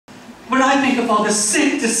When I think of all the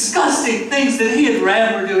sick, disgusting things that he and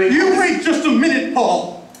Ram were doing... You wait just a minute,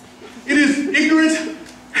 Paul. It is ignorant,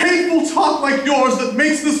 hateful talk like yours that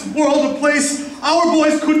makes this world a place our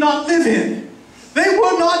boys could not live in. They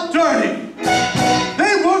were not dirty.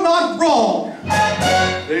 They were not wrong.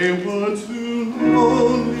 They were two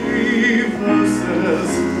lonely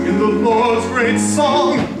verses in the Lord's great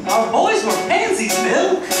song. Our boys were pansies,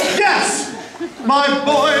 Bill. Yes! My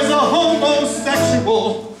boys are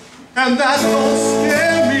homosexual, and that don't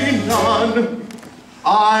scare me none.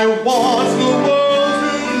 I want the world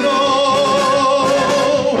to know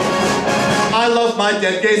I love my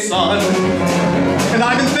dead gay son. And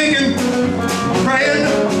I've been thinking, praying,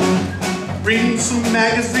 reading some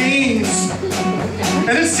magazines,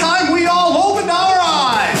 and it's time we all opened our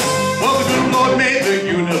eyes. Well, the good Lord made the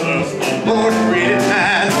universe, the Lord created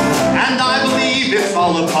man, and I believe it's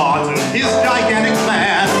all a part of his gigantic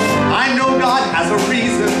plan. I know God has a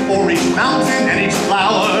reason for each mountain and each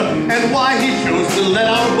flower, and why he chose to let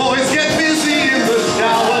our boys get busy in the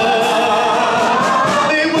shower.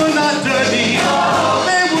 They were not dirty,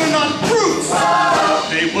 they were not brutes,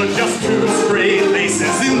 they were just two stray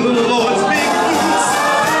laces in the Lord's big boots.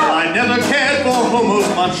 I never cared for homos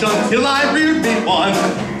much until I reared me one,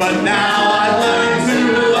 but now I've learned to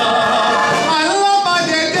love. I love my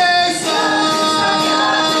dead gay son.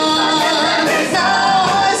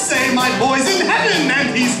 Now I say my boy's in heaven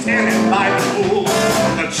and he's standing by the pool.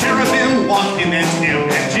 The cherubim walk him and him,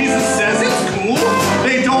 and Jesus says it's cool.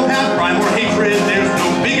 They don't have crime or hatred, there's no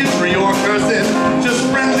bigotry or cursing, just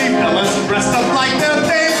friendly fellas dressed up like their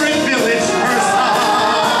favorite village person.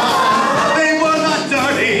 They were not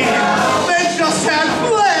dirty, they just had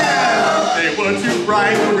flair. They were two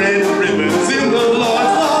bright red ribbons in the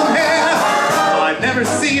Lord's long hair. I've never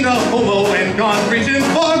seen a homo and gone reaching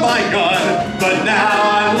for my gun, but now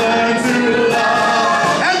I've learned to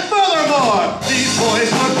love. And furthermore, these boys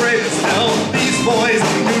were brave as hell. These boys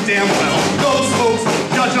knew damn well those folks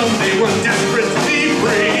judge them, they were desperate to be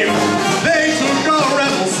free. They took a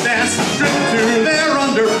rebel stance, stripped to their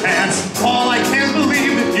underpants. Paul, I can't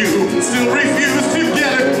believe that you still refuse to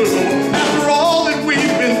get a clue. After all that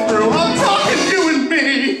we've been through, I'm talking you and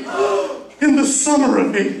me in the summer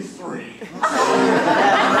of '83.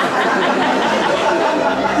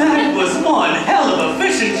 That was one hell of a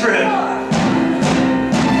fishing trip.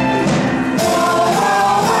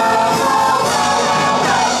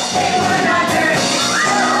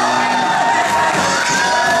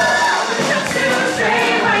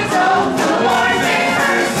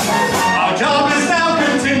 Our job is now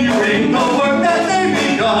continuing the work that they've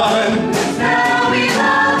begun.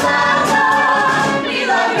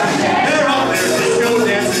 They're out there disco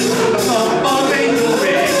dancing to the thump of angel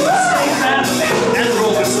wings, and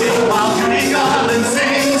roller skate while Judy Garland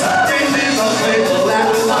sings. They live a playful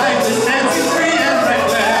laugh life is dancing free and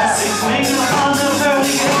reckless.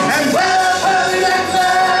 And we're pearly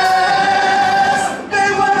necklace. They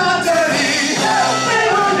were not dirty, they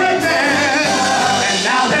were good men, and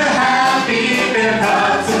now they're happy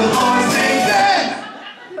because of the Lord's name then.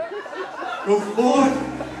 Go forth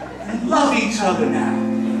and love each other now.